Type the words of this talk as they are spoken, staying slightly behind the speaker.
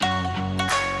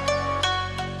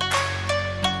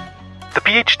The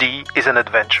PhD is an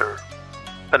adventure,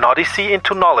 an odyssey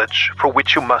into knowledge for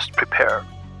which you must prepare.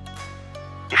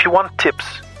 If you want tips,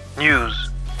 news,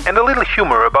 and a little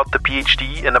humor about the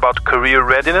PhD and about career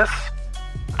readiness,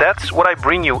 that's what I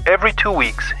bring you every 2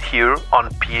 weeks here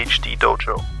on PhD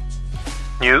Dojo.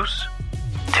 News,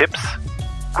 tips,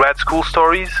 grad school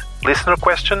stories, listener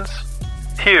questions.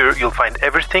 Here you'll find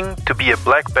everything to be a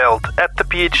black belt at the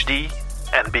PhD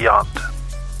and beyond.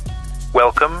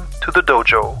 Welcome to the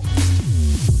dojo.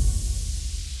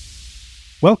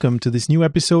 Welcome to this new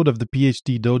episode of the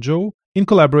PhD Dojo in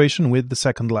collaboration with the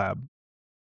Second Lab.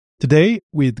 Today,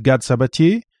 with Gad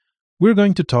Sabatier, we're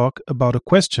going to talk about a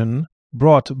question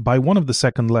brought by one of the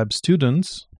Second Lab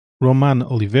students, Roman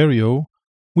Oliverio,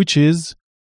 which is,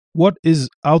 what is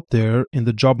out there in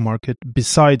the job market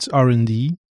besides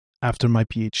R&D after my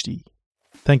PhD?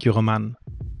 Thank you, Roman.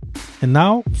 And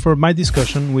now for my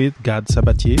discussion with Gad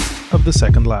Sabatier of the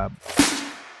Second Lab.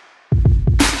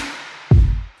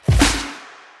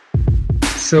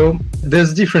 So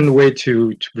there's different way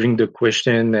to bring the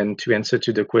question and to answer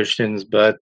to the questions,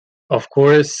 but of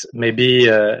course, maybe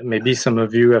some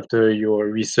of you after your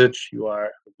research, you are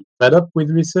fed up with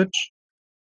research.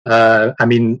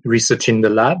 Research in the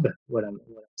lab, what I'm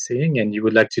saying, and you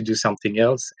would like to do something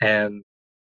else, and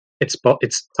it's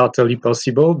totally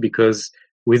possible because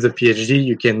with a PhD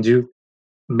you can do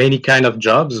many kind of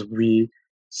jobs.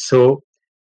 So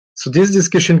this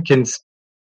discussion can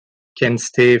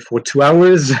stay for 2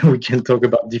 hours. We can talk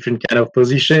about different kind of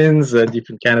positions,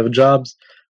 different kind of jobs.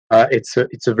 It's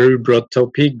a very broad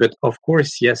topic, but of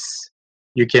course, yes,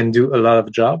 you can do a lot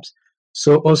of jobs.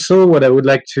 So also what I would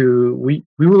like to, we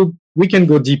can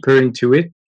go deeper into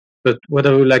it, but what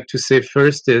I would like to say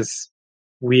first is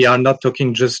we are not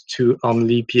talking just to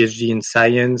only PhD in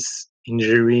science,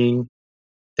 engineering,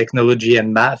 technology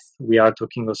and math. We are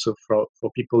talking also for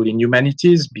people in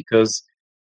humanities, because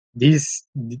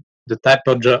the type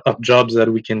of jobs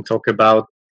that we can talk about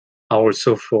are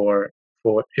also for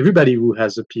everybody who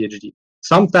has a PhD.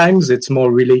 Sometimes it's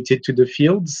more related to the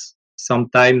fields.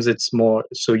 Sometimes it's more,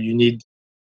 so you need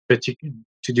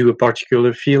to do a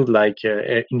particular field like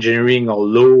engineering or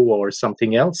law or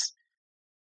something else.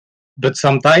 But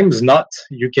sometimes not.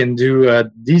 You can do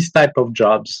these type of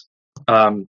jobs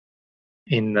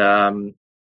in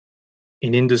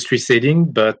industry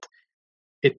setting, but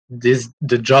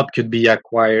the job could be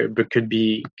acquired, but could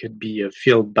be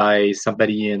filled by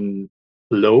somebody in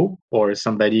law or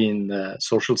somebody in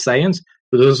social science,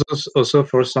 but also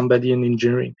for somebody in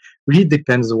engineering. Really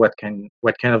depends on what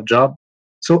kind of job.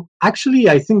 So actually,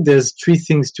 I think there's 3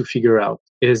 things to figure out: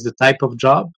 is the type of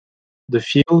job, the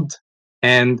field,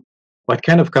 and what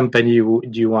kind of company do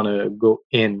you want to go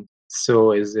in.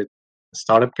 So is it a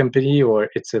startup company or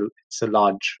it's a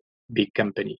large, big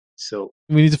company? So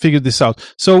we need to figure this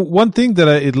out. So one thing that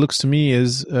it looks to me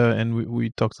is, and we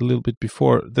talked a little bit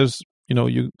before, there's,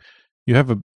 you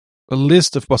have a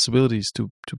list of possibilities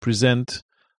to present,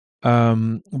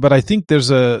 but I think there's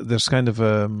kind of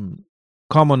a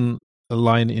common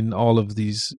line in all of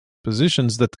these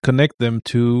positions that connect them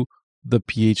to the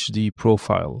PhD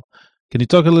profile. Can you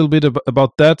talk a little bit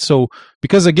about that? So,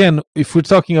 because again, if we're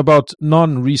talking about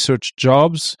non-research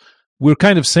jobs, we're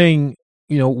kind of saying,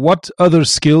 what other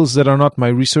skills that are not my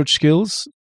research skills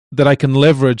that I can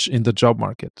leverage in the job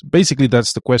market? Basically,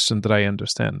 that's the question that I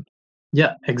understand.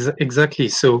 Yeah, exactly.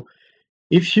 So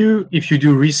if you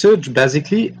do research,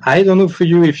 basically, I don't know for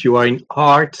you if you are in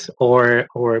art or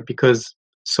because,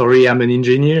 sorry, I'm an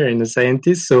engineer and a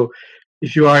scientist. So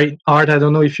if you are in art, I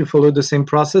don't know if you follow the same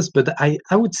process, but I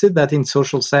would say that in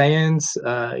social science,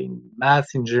 in math,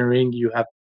 engineering, you have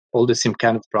all the same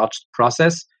kind of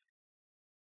process.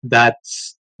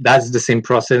 That's the same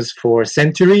process for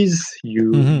centuries.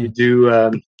 You do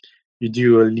a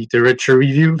literature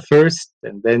review first,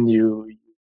 and then you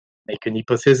make an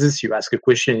hypothesis. You ask a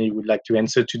question, and you would like to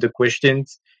answer to the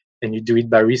questions, and you do it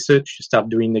by research. You start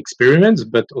doing experiments,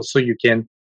 but also you can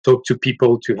talk to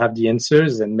people to have the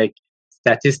answers and make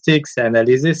statistics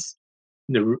analysis.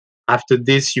 After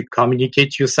this, you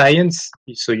communicate your science,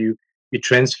 so you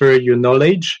transfer your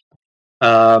knowledge.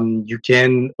 You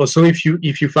can also, if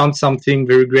you found something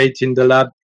very great in the lab,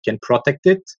 you can protect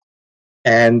it,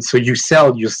 and so you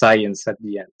sell your science at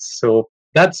the end. So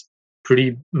that's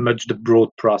pretty much the broad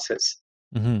process.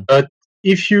 Mm-hmm. But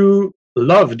if you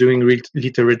love doing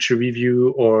literature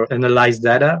review or analyze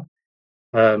data,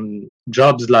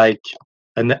 jobs like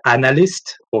an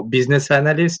analyst or business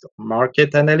analyst or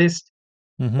market analyst,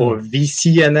 mm-hmm. or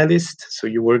VC analyst, so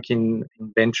you work in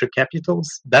venture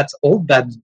capitals, that's all that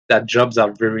jobs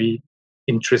are very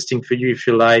interesting for you if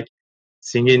you like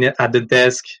sitting at the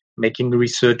desk, making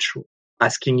research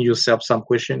asking yourself some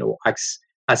question or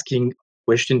asking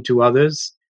question to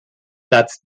others,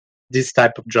 that's this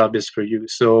type of job is for you.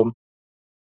 So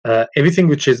everything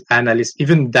which is analyst,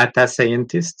 even data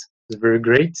scientist, is very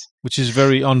great. Which is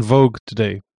very on vogue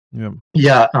today. Yeah.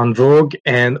 Yeah, on Vogue.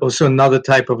 And also another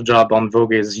type of job on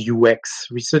Vogue is UX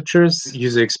researchers,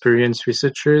 user experience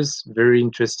researchers, very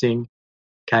interesting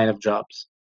kind of jobs.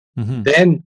 Mm-hmm.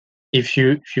 Then if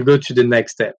you go to the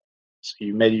next step, so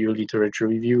you made your literature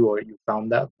review or you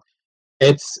found out,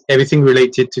 it's everything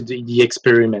related to the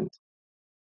experiment.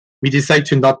 We decide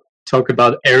to not talk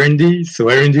about R&D, so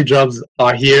R&D jobs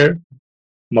are here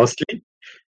mostly.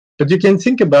 But you can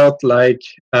think about like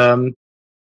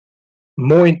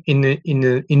more in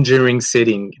an engineering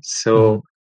setting. So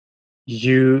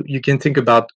you can think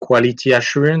about quality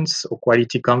assurance or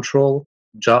quality control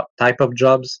type of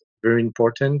jobs, very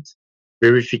important.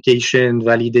 Verification,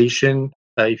 validation,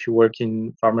 if you work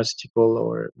in pharmaceutical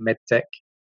or medtech,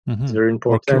 it's very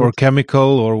important. Or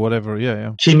chemical or whatever,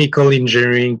 yeah. Chemical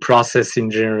engineering, process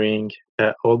engineering,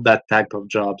 all that type of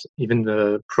jobs. Even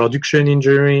the production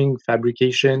engineering,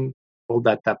 fabrication, all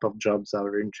that type of jobs are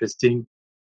very interesting.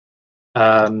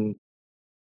 And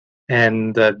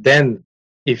then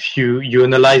if you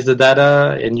analyze the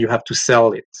data and you have to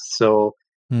sell it, so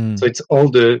it's all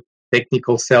the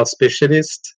technical sales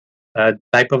specialist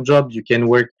type of job you can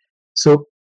work. So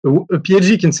a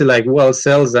PhD can say like, well,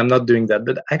 sales, I'm not doing that.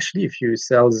 But actually, if you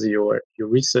sell your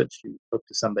research, you talk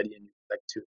to somebody and you like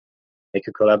to make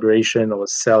a collaboration or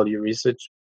sell your research,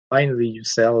 finally you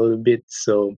sell a little bit.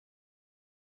 So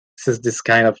this is this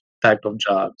kind of type of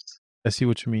jobs. I see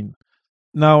what you mean.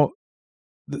 Now,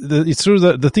 it's true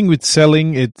that the thing with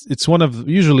selling, it's one of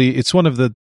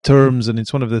the terms and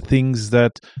it's one of the things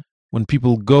that when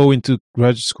people go into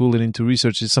graduate school and into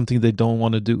research, it's something they don't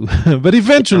want to do. But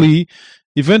eventually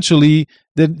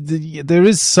there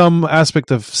is some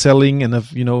aspect of selling and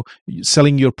of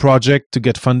selling your project to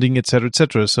get funding, etc.,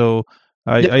 etc. So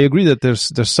I agree that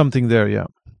there's something there. Yeah.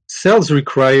 Sales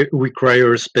require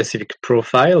a specific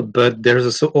profile, but there's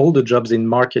also all the jobs in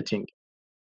marketing.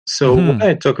 So when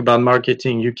I talk about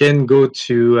marketing, you can go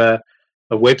to a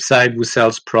website who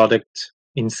sells product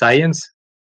in science.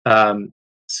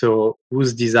 So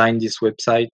who's designed this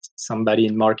website? Somebody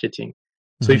in marketing.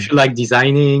 So if you like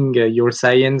designing your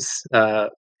science,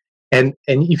 and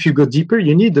if you go deeper,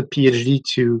 you need a PhD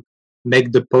to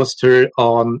make the poster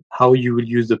on how you will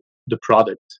use the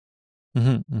product.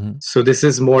 So this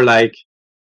is more like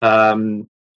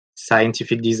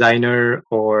scientific designer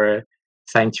or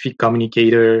scientific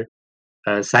communicator,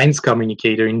 science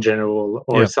communicator in general,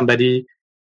 or somebody.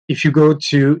 If you want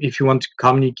to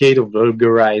communicate or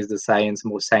vulgarize the science,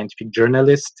 more scientific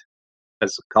journalist,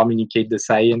 as communicate the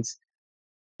science.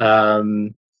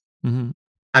 I'm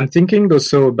thinking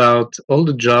also about all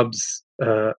the jobs.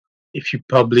 If you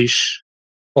publish,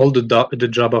 all the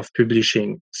job of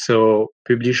publishing. So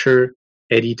publisher,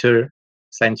 editor,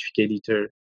 scientific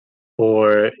editor,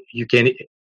 or you can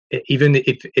even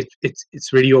if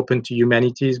it's really open to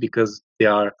humanities because they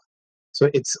are. So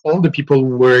it's all the people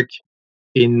who work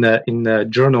in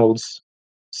journals,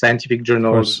 scientific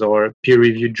journals or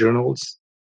peer-reviewed journals,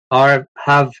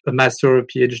 have a master or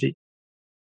PhD.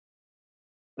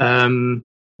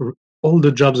 All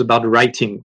the jobs about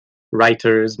writing,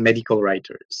 writers, medical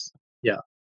writers. Yeah.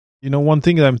 One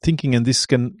thing that I'm thinking, and this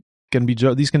can be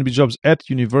these can be jobs at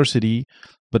university,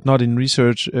 but not in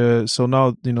research. So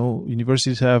now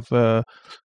universities have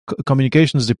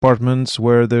communications departments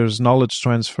where there's knowledge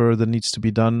transfer that needs to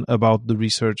be done about the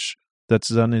research that's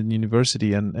done in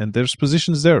university, and there's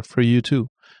positions there for you too.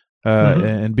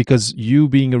 And because you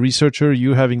being a researcher,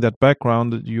 you having that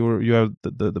background, you are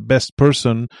the best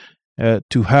person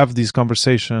to have these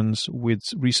conversations with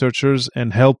researchers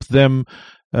and help them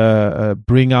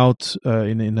bring out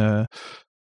in a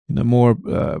more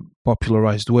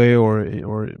popularized way or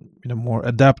in a more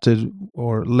adapted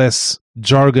or less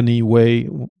jargony way,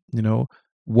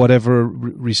 whatever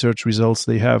research results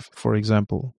they have, for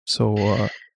example. So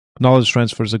knowledge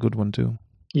transfer is a good one too.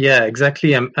 Yeah,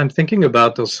 exactly. I'm thinking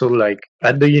about also like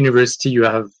at the university you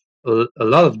have a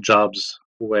lot of jobs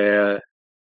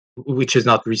which is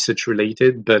not research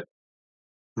related, but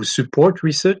who support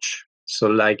research. So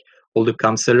like all the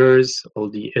counselors, all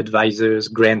the advisors,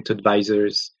 grant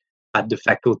advisors at the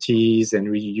faculties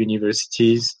and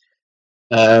universities.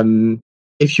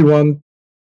 If you want,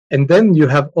 and then you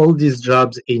have all these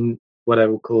jobs in what I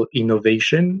would call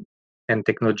innovation and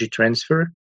technology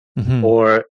transfer,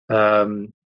 or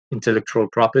intellectual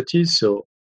property. So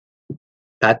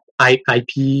that IP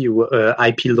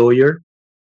lawyer.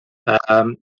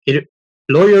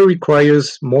 lawyer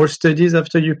requires more studies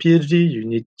after your PhD. You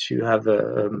need to have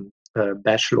a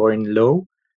bachelor in law,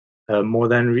 more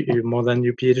than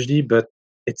your PhD, but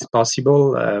it's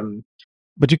possible.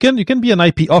 But you can be an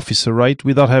IP officer, right,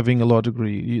 without having a law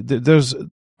degree. There's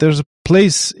a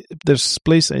place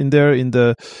in there in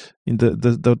the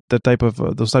type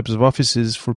of those types of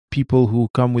offices for people who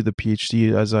come with a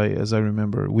PhD, as I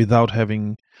remember, without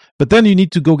having. But then you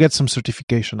need to go get some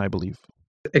certification, I believe.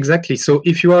 Exactly. So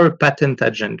if you are a patent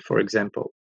agent, for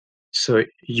example, so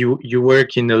you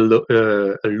work in a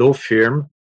law firm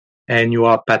and you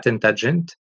are a patent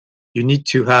agent, you need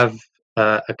to have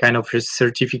a kind of a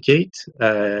certificate.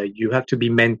 You have to be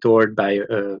mentored by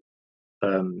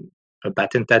a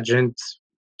patent agent,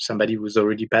 somebody who's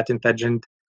already patent agent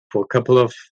for a couple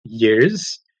of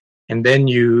years, and then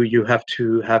you have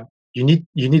to have you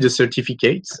need a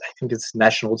certificate. I think it's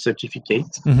national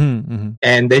certificate, and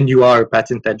then you are a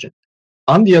patent agent.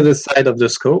 On the other side of the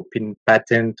scope, in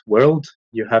patent world,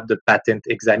 you have the patent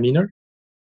examiner,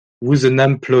 who's an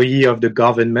employee of the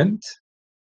government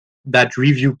that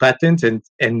review patents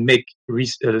and make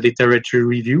literature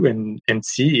review and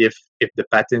see if the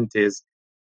patent is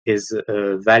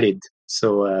valid.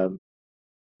 So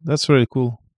that's really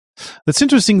cool. That's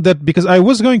interesting, that because I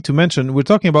was going to mention, we're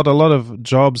talking about a lot of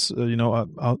jobs,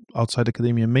 outside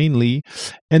academia mainly,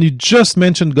 and you just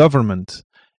mentioned government,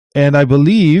 and I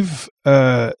believe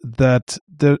that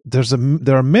there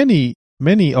are many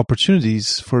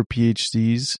opportunities for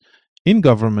PhDs in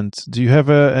government. Do you have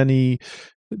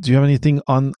anything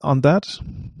on that?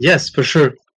 Yes, for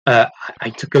sure. I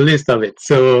took a list of it.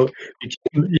 So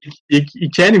you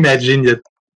can imagine that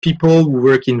people who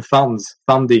work in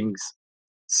fundings.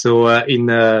 So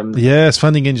yes,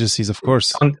 funding agencies, of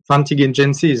course. Funding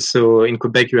agencies. So in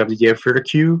Quebec, you have the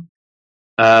FRQ.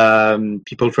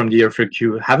 People from the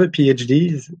FRQ have a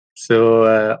PhD,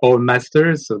 so or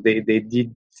masters. So they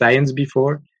did science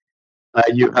before.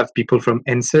 You have people from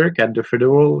NSERC at the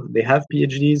federal. They have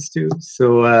PhDs too.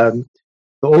 So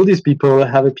all these people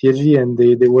have a PhD and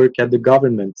they work at the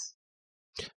government.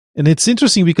 And it's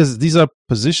interesting because these are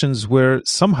positions where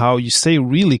somehow you stay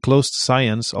really close to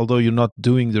science, although you're not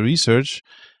doing the research.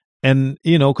 And,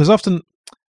 because often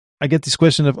I get this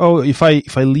question of, if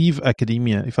I leave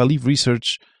academia, if I leave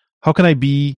research, am I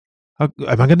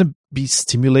going to be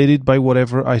stimulated by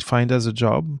whatever I find as a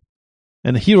job?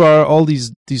 And here are all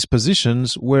these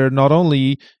positions where not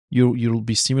only you'll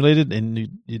be stimulated, and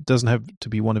it doesn't have to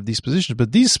be one of these positions,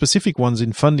 but these specific ones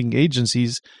in funding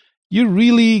agencies, you're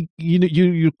really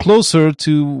you're closer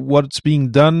to what's being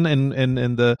done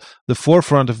and the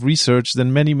forefront of research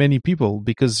than many people,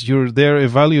 because you're there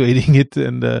evaluating it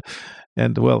and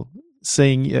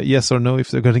saying yes or no if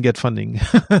they're going to get funding.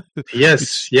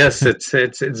 Yes,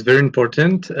 it's very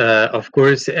important. Of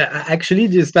course, actually,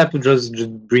 this type of just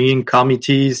bringing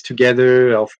committees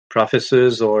together of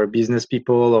professors or business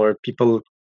people or people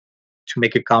to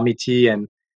make a committee,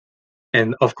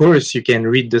 and of course, you can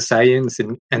read the science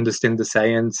and understand the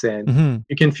science, and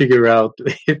you can figure out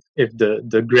if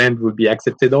the grant will be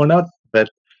accepted or not. But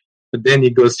then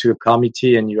it goes to a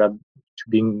committee, and you have to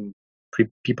bring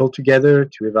people together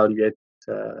to evaluate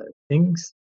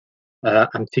things.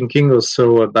 I'm thinking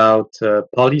also about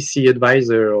policy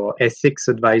advisor or ethics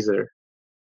advisor.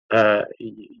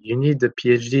 You need a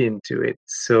PhD into it,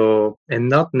 so, and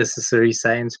not necessarily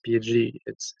science PhD.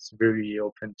 It's very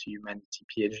open to humanity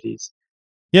PhDs.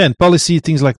 Yeah, and policy,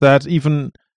 things like that.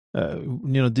 Even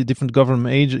the different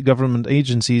government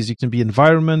agencies. It can be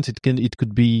environment. It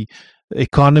could be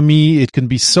economy. It can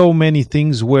be so many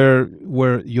things where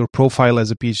your profile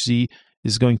as a PhD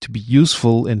is going to be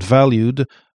useful and valued,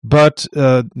 but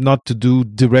not to do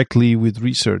directly with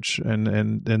research. And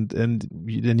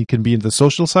it can be in the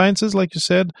social sciences, like you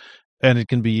said, and it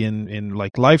can be in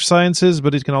like life sciences,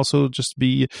 but it can also just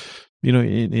be,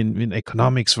 in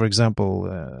economics, for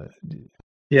example.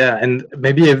 Yeah, and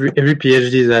maybe every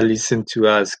PhD that listen to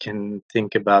us can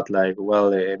think about like,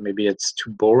 well, maybe it's too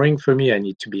boring for me. I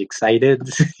need to be excited,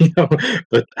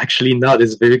 But actually, not.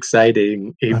 It's very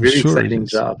exciting. Exciting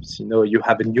jobs. You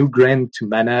have a new grant to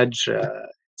manage. For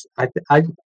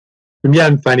me,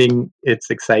 I'm finding it's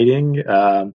exciting.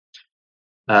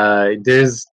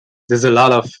 There's a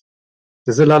lot of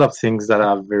things that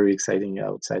are very exciting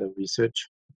outside of research.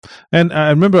 And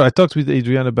I remember I talked with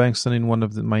Adriana Bankston in one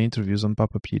of my interviews on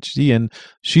Papa PhD, and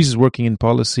she's working in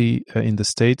policy in the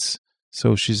States.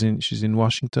 So she's in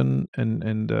Washington,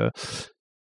 and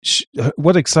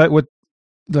what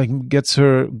gets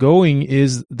her going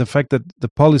is the fact that the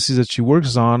policies that she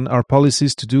works on are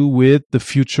policies to do with the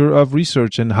future of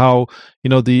research and how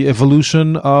the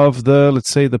evolution of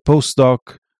let's say the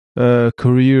postdoc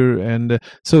career, and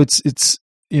so it's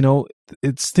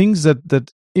it's things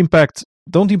that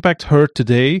don't impact her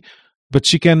today, but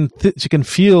she can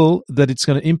feel that it's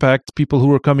going to impact people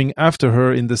who are coming after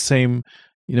her in the same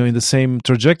in the same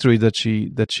trajectory that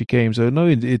she came. So no,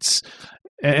 it's,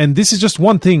 and this is just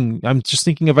one thing. I'm just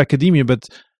thinking of academia, but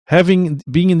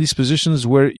being in these positions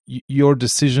where your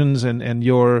decisions and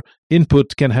your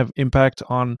input can have impact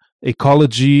on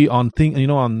ecology, on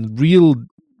on real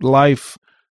life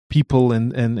people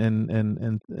and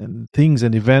things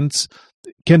and events,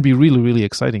 can be really, really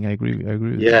exciting. I agree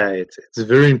with Yeah, it's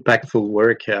very impactful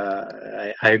work.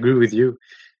 I agree with you.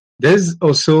 There's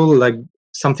also like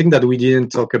something that we didn't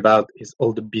talk about is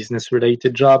all the business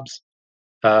related jobs.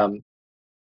 So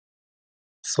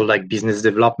like business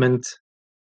development,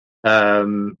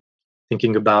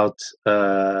 thinking about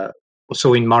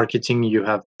also in marketing, you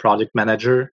have product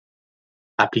manager,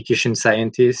 application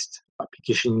scientist,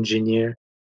 application engineer.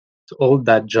 So all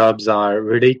that jobs are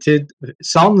related.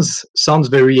 Sounds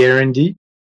very R&D,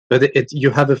 but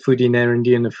you have a foot in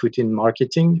R&D and a foot in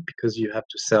marketing because you have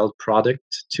to sell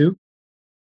product too.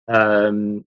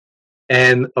 And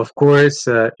of course,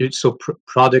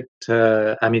 product,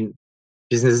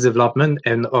 business development,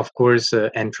 and of course,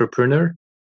 entrepreneur.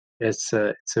 It's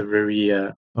a very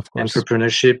of course.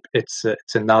 Entrepreneurship. It's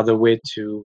another way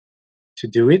to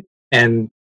do it,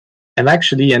 and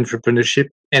actually entrepreneurship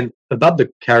and about the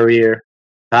career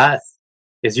path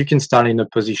is you can start in a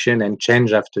position and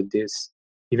change after this,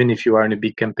 even if you are in a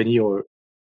big company or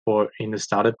in a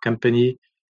startup company.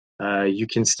 You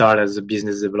can start as a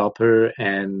business developer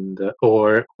and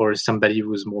or somebody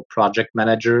who's more project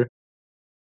manager.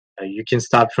 You can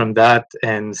start from that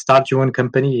and start your own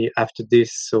company after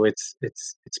this. So it's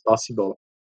possible.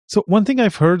 So one thing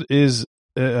I've heard is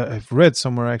I've read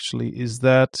somewhere actually is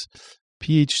that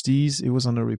PhDs, it was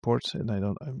on a report, and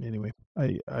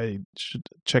I should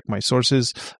check my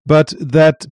sources, but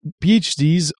that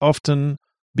PhDs often,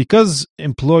 because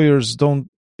employers don't,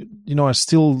 are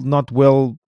still not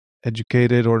well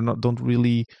educated or don't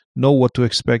really know what to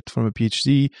expect from a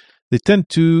PhD, they tend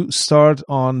to start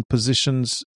on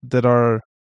positions that are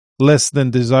less than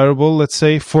desirable, let's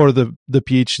say, for the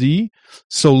PhD,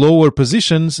 so lower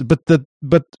positions.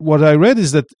 But what I read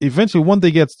is that eventually, once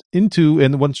they get into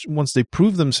and once they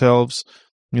prove themselves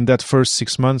in that first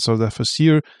 6 months or that first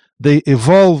year, they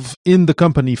evolve in the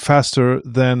company faster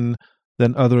than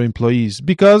other employees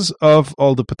because of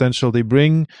all the potential they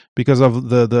bring, because of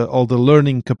the all the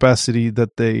learning capacity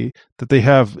that they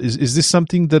have. Is this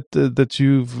something that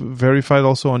you've verified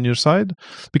also on your side?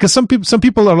 Because some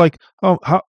people are like, oh,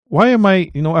 why am I,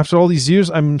 after all these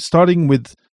years, I'm starting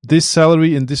with this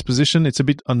salary in this position? It's a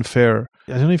bit unfair.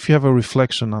 I don't know if you have a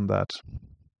reflection on that.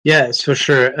 Yeah, for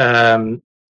sure.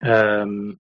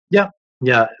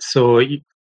 Yeah. So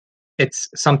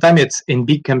sometimes it's in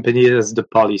big companies, the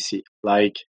policy,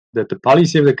 like the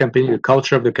policy of the company, the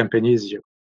culture of the company is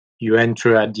you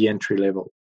enter at the entry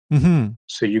level. Mm-hmm.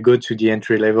 So you go to the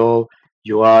entry level,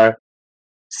 you are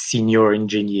senior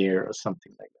engineer or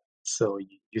something like that. So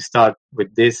you start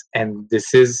with this, and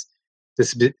this is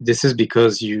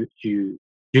because you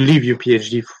leave your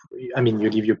PhD. You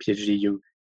leave your PhD. You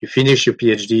finish your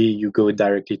PhD. You go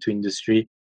directly to industry.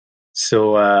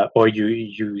 So or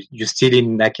you still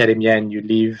in academia and you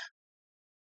leave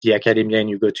the academia and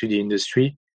you go to the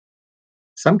industry.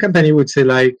 Some company would say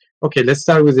like, okay, let's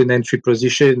start with an entry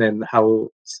position and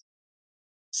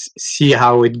see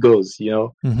how it goes.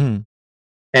 Mm-hmm.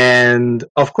 And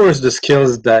of course, the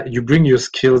skills that you bring, your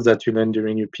skills that you learn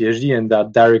during your PhD, and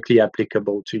that directly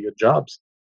applicable to your jobs.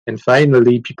 And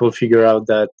finally, people figure out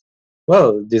that,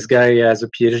 well, this guy has a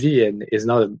PhD and is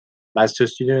not a master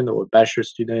student or a bachelor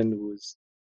student who's,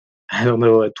 I don't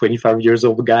know, a 25 years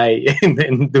old guy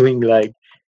and doing like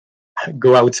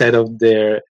go outside of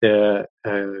their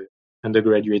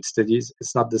undergraduate studies.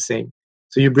 It's not the same.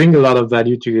 So you bring a lot of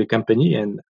value to your company,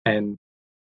 and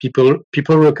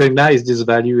people recognize this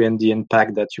value and the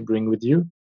impact that you bring with you,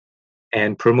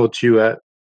 and promote you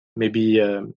maybe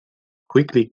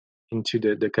quickly into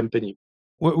the company.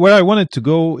 Where I wanted to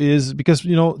go is because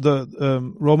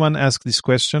the Roman asked this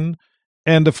question,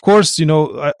 and of course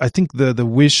I think the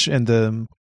wish and the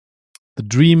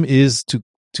dream is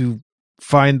to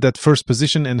find that first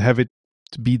position and have it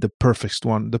to be the perfect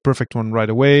one right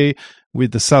away,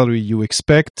 with the salary you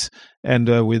expect, and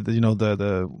with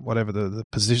the whatever the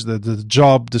position, the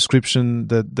job description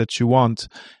that you want.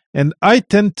 And I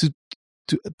tend to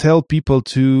tell people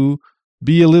to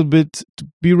be a little bit, to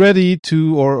be ready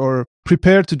to or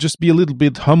prepare to just be a little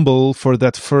bit humble for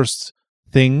that first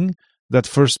thing, that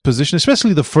first position,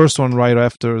 especially the first one right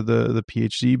after the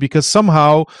PhD, because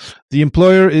somehow the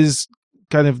employer is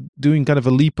kind of doing kind of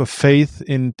a leap of faith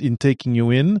in taking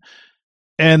you in,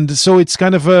 and so it's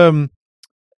kind of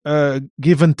a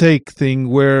give and take thing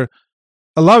where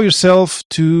allow yourself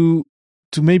to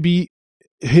maybe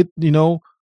hit,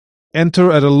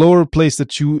 enter at a lower place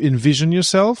that you envision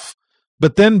yourself,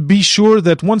 but then be sure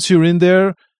that once you're in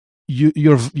there,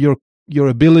 your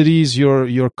abilities,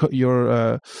 your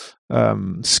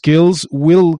skills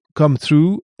will come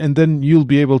through, and then you'll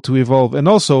be able to evolve. And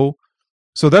also,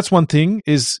 so that's one thing,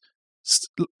 is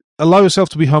allow yourself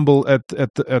to be humble at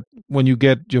when you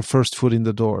get your first foot in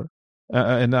the door.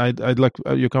 And I'd like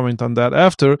your comment on that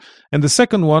after. And the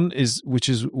second one is, which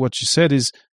is what you said,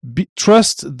 is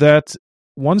trust that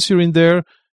once you're in there,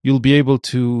 you'll be able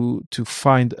to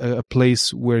find a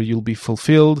place where you'll be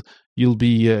fulfilled, you'll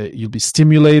be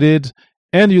stimulated,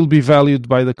 and you'll be valued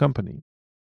by the company.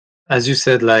 As you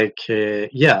said,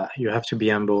 you have to be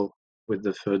humble with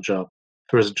the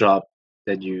first job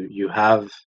that you have,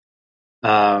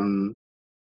 and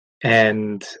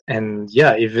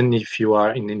even if you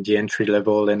are in the entry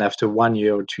level, and after 1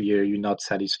 year or 2 years you're not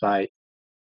satisfied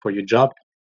for your job,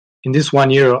 in this 1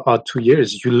 year or 2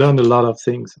 years you learn a lot of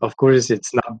things. Of course,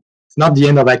 it's not the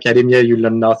end of academia. You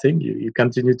learn nothing. You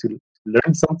continue to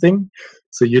learn something.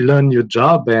 So you learn your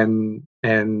job, and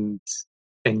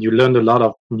you learn a lot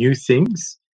of new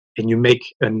things, and you make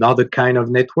another kind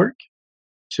of network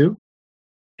too.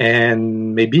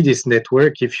 And maybe this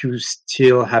network, if you're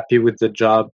still happy with the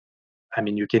job,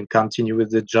 you can continue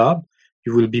with the job.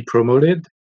 You will be promoted.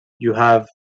 You have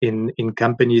in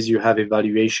companies, you have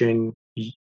evaluation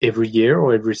every year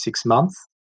or every 6 months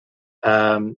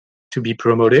to be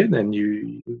promoted, and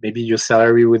maybe your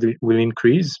salary will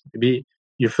increase. Maybe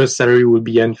your first salary will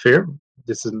be unfair.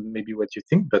 This is maybe what you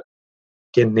think, but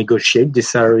you can negotiate the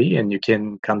salary, and you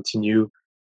can continue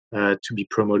to be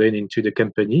promoted into the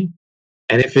company.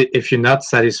 And if you're not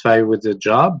satisfied with the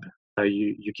job,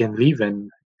 you can leave and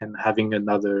having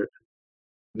another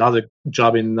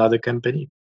job in another company.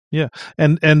 Yeah,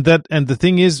 and the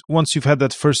thing is, once you've had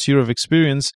that first year of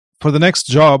experience, for the next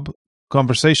job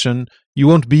conversation, you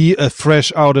won't be a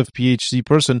fresh out of PhD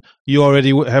person. You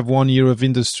already have 1 year of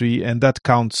industry, and that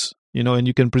counts, and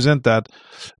you can present that.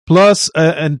 Plus,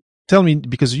 and tell me,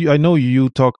 because I know you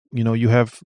talk, you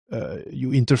have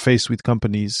you interface with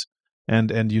companies,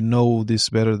 and you know this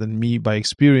better than me by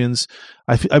experience.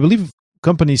 I believe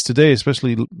companies today,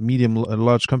 especially medium and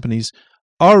large companies,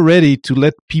 are ready to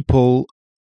let people,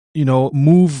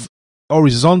 move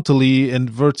horizontally and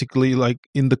vertically, like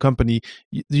in the company.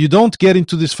 You don't get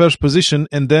into this first position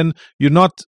and then you're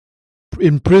not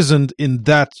imprisoned in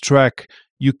that track.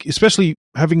 You, especially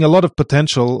having a lot of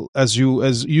potential as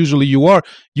usually you are,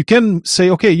 you can say,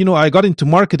 okay, I got into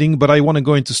marketing, but I want to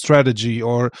go into strategy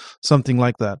or something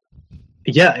like that.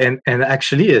 Yeah, and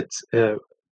actually, it's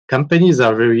companies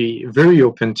are very, very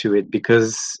open to it,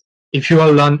 because if you are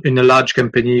in a large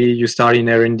company, you start in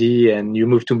R&D and you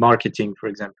move to marketing, for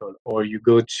example, or you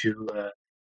go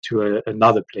to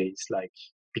another place,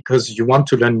 because you want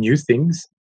to learn new things.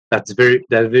 That's very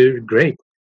great.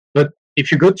 But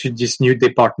if you go to this new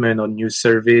department or new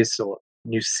service or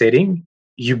new setting,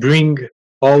 you bring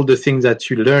all the things that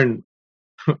you learn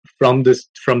from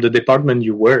the department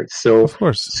you work. So of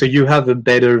course, so you have a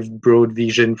better broad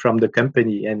vision from the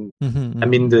company, and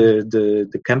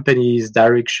the company's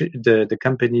direction, the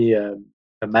company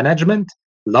management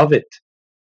love it.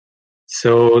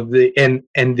 So they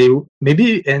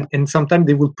maybe sometimes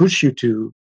they will push you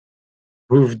to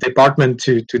move department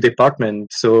to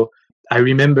department. So I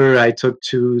remember I talked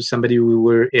to somebody who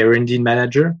were R&D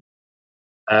manager,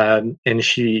 and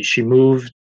she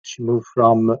moved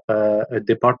from a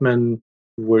department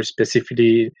who were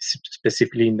specifically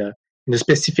in a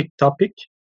specific topic,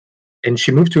 and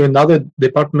she moved to another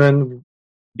department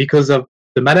because of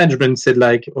the management said,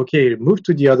 okay, move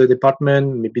to the other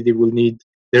department. Maybe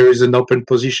there is an open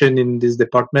position in this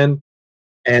department,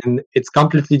 and it's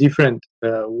completely different.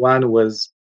 One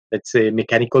was, let's say,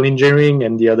 mechanical engineering,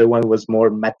 and the other one was more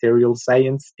material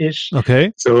science-ish.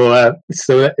 Okay. So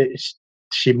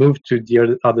she moved to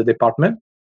the other department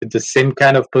with the same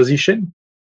kind of position,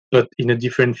 but in a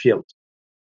different field.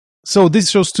 So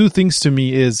this shows two things to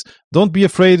me: is don't be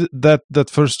afraid that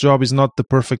first job is not the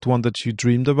perfect one that you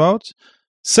dreamed about.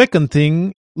 Second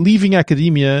thing, leaving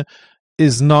academia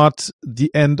is not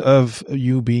the end of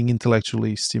you being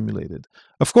intellectually stimulated.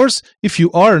 Of course, if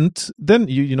you aren't, then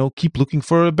you keep looking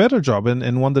for a better job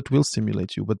and one that will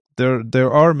stimulate you. But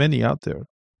there are many out there.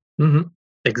 Mm-hmm.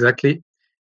 Exactly.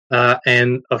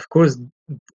 And of course,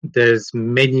 there's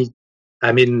many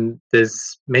I mean,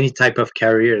 there's many type of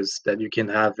careers that you can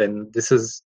have, and this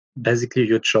is basically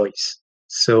your choice.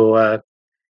 So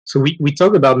we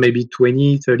talk about maybe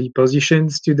 20, 30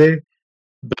 positions today,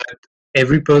 but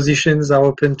every positions are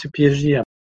open to PhD.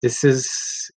 This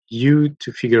is you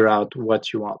to figure out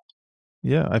what you want.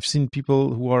 Yeah, I've seen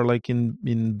people who are like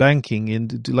in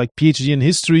banking, like PhD in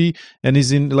history, and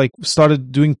is in like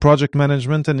started doing project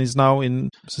management and is now in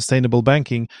sustainable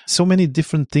banking. So many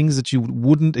different things that you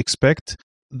wouldn't expect.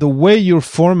 The way you're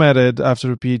formatted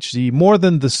after a PhD, more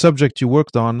than the subject you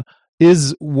worked on,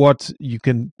 is what you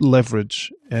can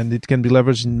leverage, and it can be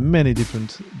leveraged in many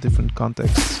different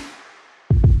contexts.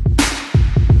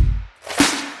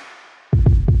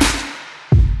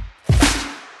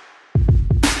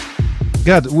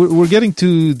 God, we're getting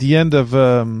to the end of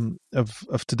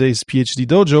today's PhD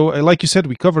Dojo. Like you said,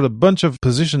 we covered a bunch of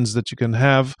positions that you can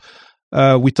have.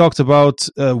 We talked about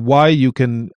why you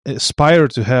can aspire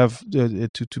to have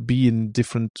to be in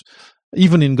different,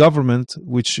 even in government,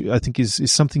 which I think is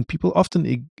something people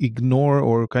often ignore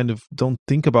or kind of don't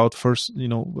think about first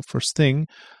thing.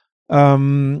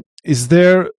 Is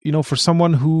there, for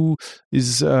someone who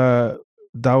is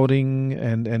doubting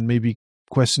and maybe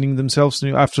questioning themselves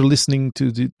after listening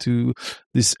to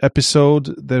this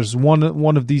episode, there's one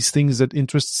of these things that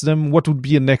interests them, what would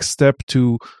be a next step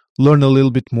to learn a little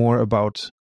bit more about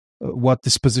what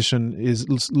this position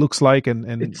looks like?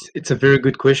 And it's a very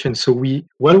good question. So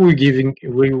what we're giving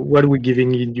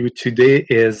you today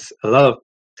is a lot of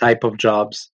type of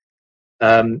jobs.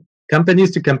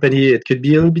 Companies to company, it could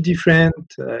be a little bit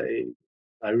different.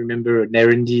 I remember an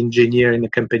R&D engineer in a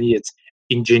company, it's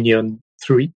engineer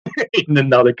 3 in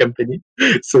another company.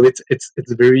 So it's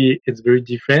very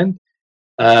different.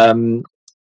 So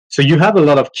you have a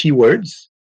lot of keywords,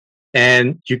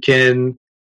 and you can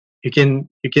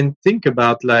think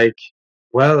about like,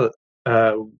 well,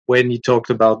 when you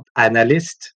talked about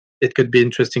analyst, it could be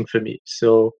interesting for me.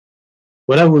 So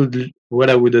what I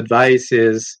would advise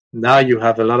is, now you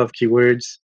have a lot of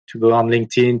keywords, to go on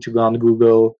LinkedIn, to go on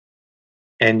Google,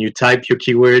 and you type your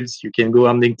keywords. You can go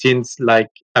on LinkedIn, like,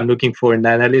 I'm looking for an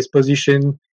analyst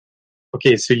position.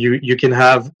 Okay, so you can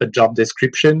have a job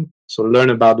description. So learn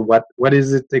about what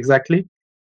is it exactly.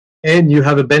 And you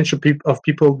have a bunch of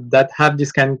people that have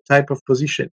this kind of type of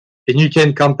position. And you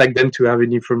can contact them to have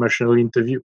an informational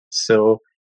interview. So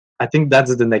I think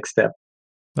that's the next step.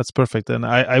 That's perfect. And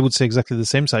I would say exactly the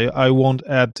same. So I won't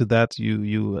add to that.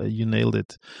 You nailed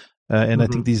it. And I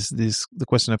think the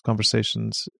question of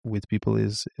conversations with people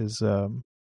is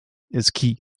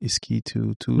key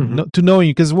to knowing,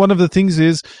 because one of the things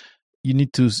is you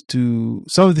need to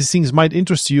some of these things might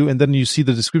interest you, and then you see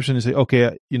the description and say,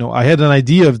 okay, I had an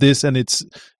idea of this and it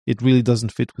really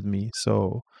doesn't fit with me.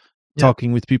 So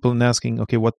talking with people and asking,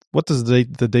 okay, what does the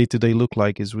day-to-day look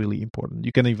like is really important.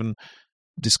 You can even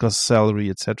discuss salary,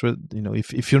 etc.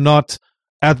 If you're not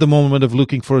at the moment of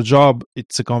looking for a job,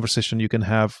 it's a conversation you can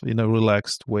have in a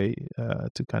relaxed way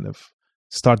to kind of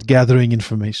start gathering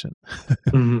information.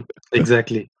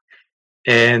 Exactly.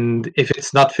 And if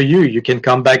it's not for you, you can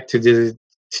come back to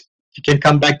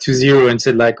zero and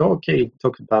say like, oh, okay,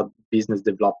 talk about business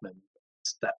development,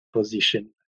 it's that position.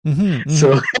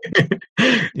 So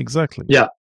exactly. Yeah.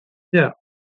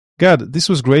 God, this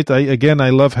was great. I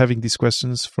love having these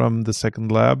questions from the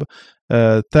second lab.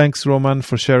 Thanks, Roman,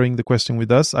 for sharing the question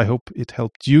with us. I hope it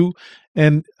helped you,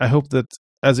 and I hope that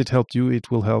as it helped you, it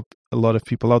will help a lot of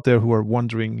people out there who are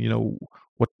wondering,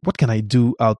 what can I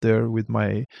do out there with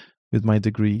my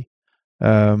degree.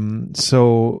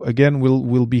 So again,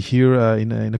 we'll be here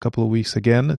in a couple of weeks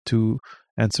again to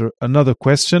answer another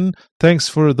question. Thanks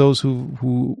for those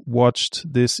who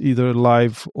watched this either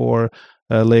live or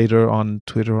later on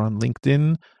Twitter, on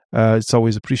LinkedIn. It's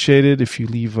always appreciated if you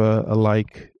leave a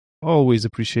like. Always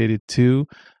appreciated too.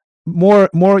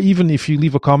 More even if you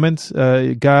leave a comment.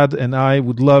 Gad and I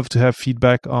would love to have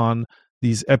feedback on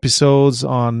these episodes,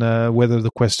 on whether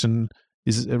the question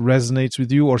resonates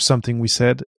with you or something we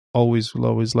said. We'll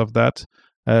always love that.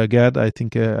 Gad, I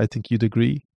think you'd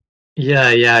agree. Yeah,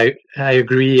 I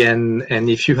agree. And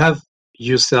if you have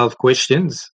yourself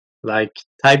questions, like,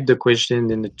 type the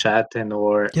question in the chat,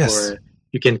 or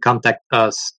you can contact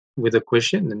us with a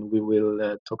question, and we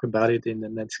will talk about it in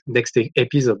the next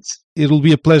episodes. It'll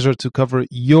be a pleasure to cover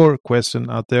your question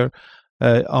out there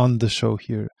on the show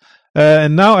here.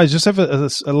 And now I just have a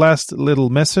last little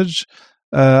message.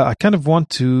 I kind of want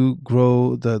to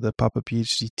grow the Papa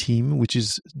PhD team, which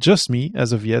is just me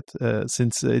as of yet,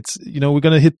 since it's we're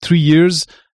going to hit 3 years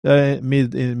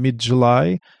mid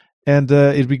July, and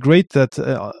it'd be great that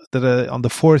on the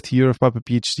 4th year of Papa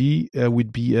PhD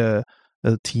we'd be a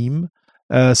team.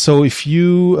 So if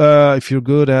you're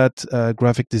good at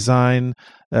graphic design,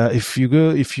 if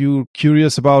you're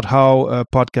curious about how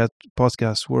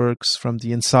podcast works from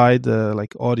the inside,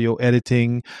 like audio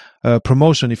editing,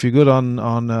 promotion, if you're good on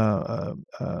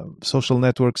social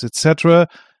networks, etc.,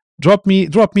 drop me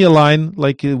a line,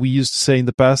 like we used to say in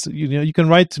the past. You can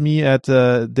write to me at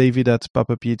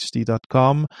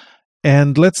david@papaphd.com,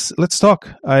 and let's talk.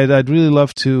 I'd really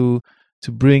love to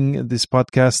bring this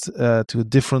podcast to a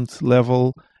different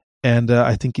level, and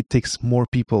I think it takes more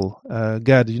people.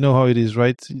 Gad, you know how it is,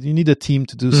 right? You need a team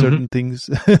to do certain things.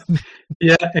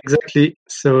 Yeah, exactly.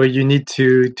 So you need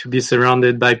to be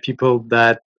surrounded by people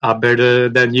that are better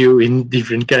than you in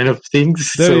different kind of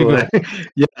things. There you go.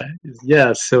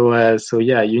 Yeah. So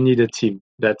you need a team.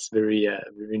 That's very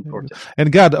important.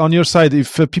 And Gad, on your side,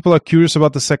 if people are curious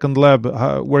about the second lab,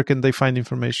 where can they find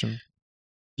information?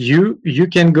 You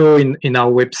can go in our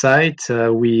website.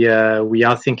 We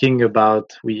are thinking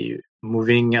about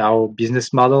moving our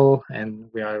business model, and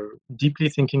we are deeply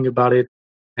thinking about it.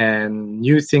 And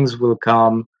new things will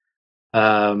come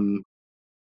in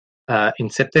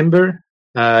September.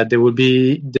 There will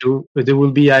be,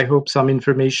 I hope, some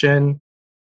information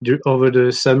over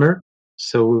the summer.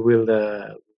 So we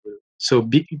will.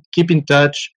 Keep in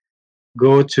touch.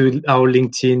 Go to our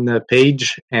LinkedIn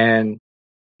page and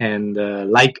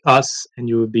like us, and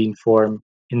you will be informed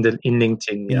in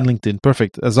LinkedIn. In LinkedIn,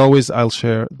 perfect. As always, I'll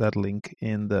share that link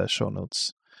in the show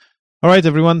notes. All right,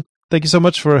 everyone. Thank you so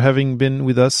much for having been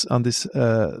with us on this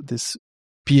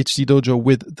PhD Dojo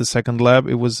with the second lab.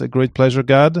 It was a great pleasure,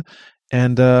 Gad,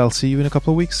 and I'll see you in a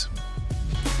couple of weeks.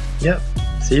 Yeah.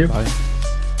 See you. Bye.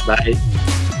 Bye.